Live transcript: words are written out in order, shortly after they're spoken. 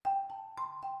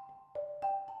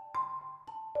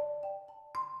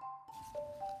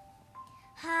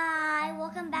Hi,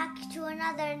 welcome back to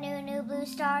another New Blue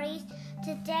Stories.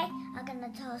 Today I'm going to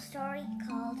tell a story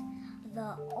called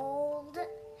The Old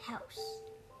House.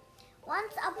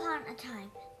 Once upon a time,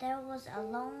 there was a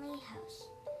lonely house.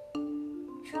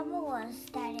 Trouble was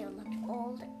that it looked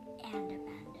old and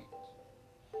abandoned.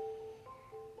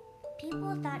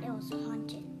 People thought it was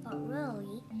haunted, but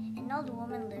really, an old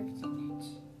woman lived in it.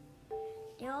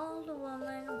 The old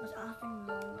woman was often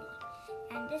lonely,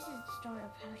 and this is the story of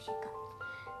how she got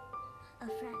a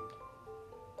friend.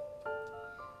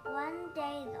 One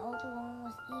day, the old woman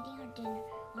was eating her dinner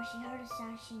when she heard a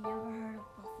sound she never heard of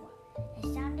before.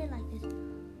 It sounded like this,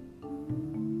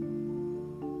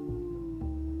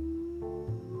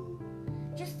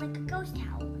 just like a ghost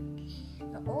howling.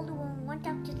 The old woman went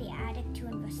up to the attic to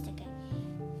investigate.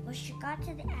 When she got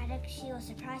to the attic, she was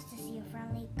surprised to see a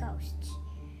friendly ghost.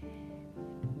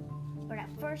 But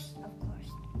at first, of course,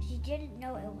 she didn't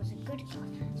know it was a good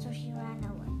ghost, so she ran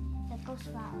away. The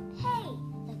ghost growled. "Hey,"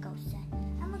 the ghost said,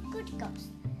 "I'm a good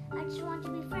ghost. I just want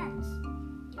to be friends."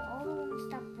 The old woman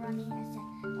stopped running and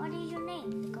said, "What is your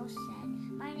name?" The ghost said,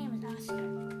 "My name is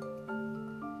Oscar."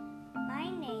 "My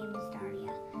name is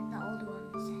Daria," the old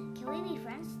woman said. "Can we be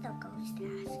friends?" the ghost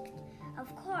asked.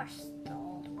 "Of course," the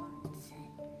old woman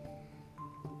said.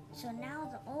 So now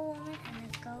the old woman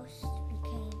and the ghost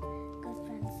became good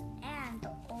friends, and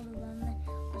the old woman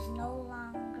was no